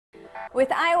With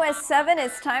iOS 7,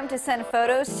 it's time to send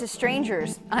photos to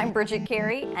strangers. I'm Bridget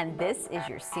Carey, and this is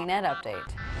your CNET update.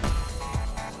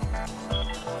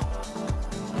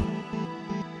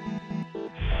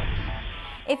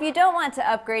 If you don't want to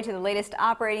upgrade to the latest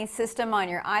operating system on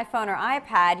your iPhone or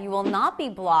iPad, you will not be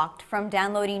blocked from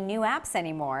downloading new apps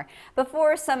anymore.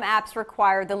 Before, some apps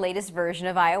required the latest version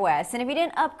of iOS, and if you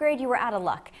didn't upgrade, you were out of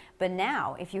luck. But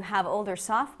now, if you have older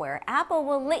software, Apple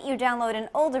will let you download an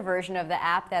older version of the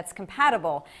app that's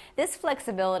compatible. This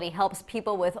flexibility helps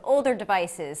people with older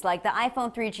devices like the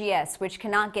iPhone 3GS, which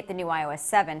cannot get the new iOS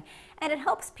 7. And it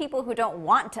helps people who don't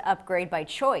want to upgrade by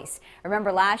choice.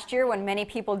 Remember last year when many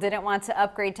people didn't want to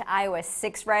upgrade to iOS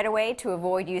 6 right away to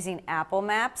avoid using Apple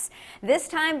Maps? This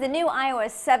time, the new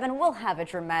iOS 7 will have a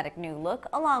dramatic new look,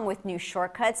 along with new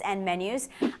shortcuts and menus.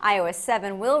 iOS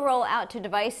 7 will roll out to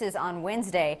devices on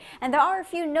Wednesday, and there are a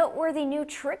few noteworthy new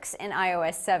tricks in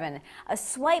iOS 7. A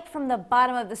swipe from the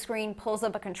bottom of the screen pulls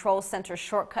up a control center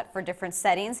shortcut for different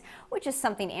settings, which is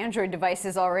something Android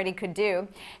devices already could do.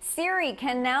 Siri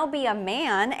can now be a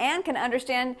man and can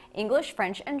understand English,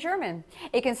 French, and German.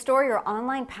 It can store your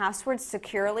online passwords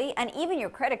securely and even your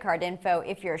credit card info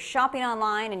if you're shopping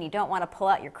online and you don't want to pull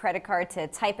out your credit card to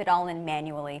type it all in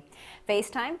manually.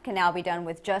 FaceTime can now be done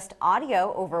with just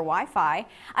audio over Wi-Fi.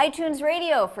 iTunes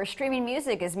Radio for streaming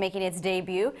music is making its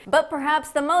debut, but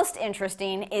perhaps the most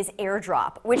interesting is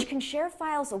AirDrop, which can share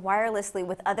files wirelessly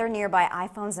with other nearby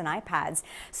iPhones and iPads.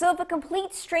 So if a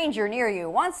complete stranger near you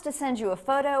wants to send you a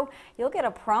photo, you'll get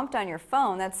a prompt on your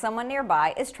phone that someone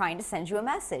nearby is trying to send you a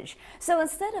message. So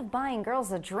instead of buying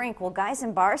girls a drink, will guys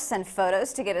in bars send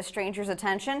photos to get a stranger's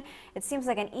attention? It seems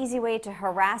like an easy way to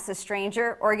harass a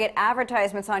stranger or get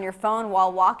advertisements on your phone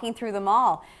while walking through the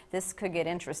mall. This could get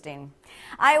interesting.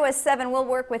 iOS 7 will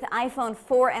work with iPhone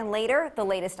 4 and later, the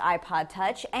latest iPod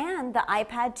Touch, and the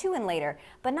iPad 2 and later.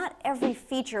 But not every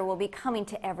feature will be coming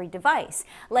to every device.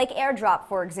 Like AirDrop,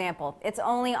 for example. It's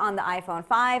only on the iPhone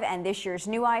 5 and this year's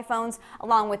new iPhones,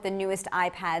 along with the newest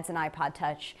iPads and iPod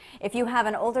Touch. If you have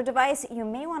an older device, you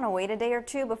may want to wait a day or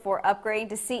two before upgrading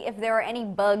to see if there are any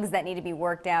bugs that need to be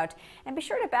worked out. And be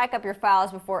sure to back up your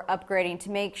files before upgrading to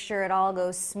make sure it all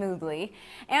goes smoothly.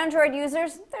 Android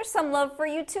users, there's some love for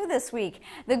you too this week.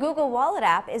 The Google Wallet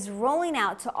app is rolling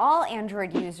out to all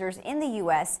Android users in the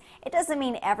US. It doesn't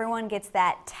mean everyone gets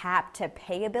that tap to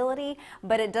pay ability,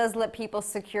 but it does let people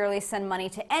securely send money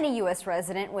to any US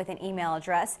resident with an email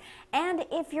address. And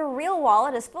if your real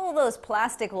wallet is full of those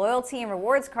plastic loyalty and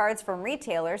rewards cards from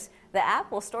retailers, the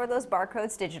app will store those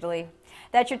barcodes digitally.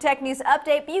 That's your tech news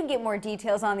update, but you can get more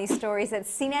details on these stories at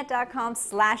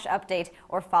cnet.com/update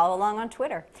or follow along on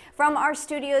Twitter. From our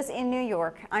studios in New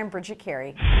York, I'm Bridget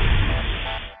Carey.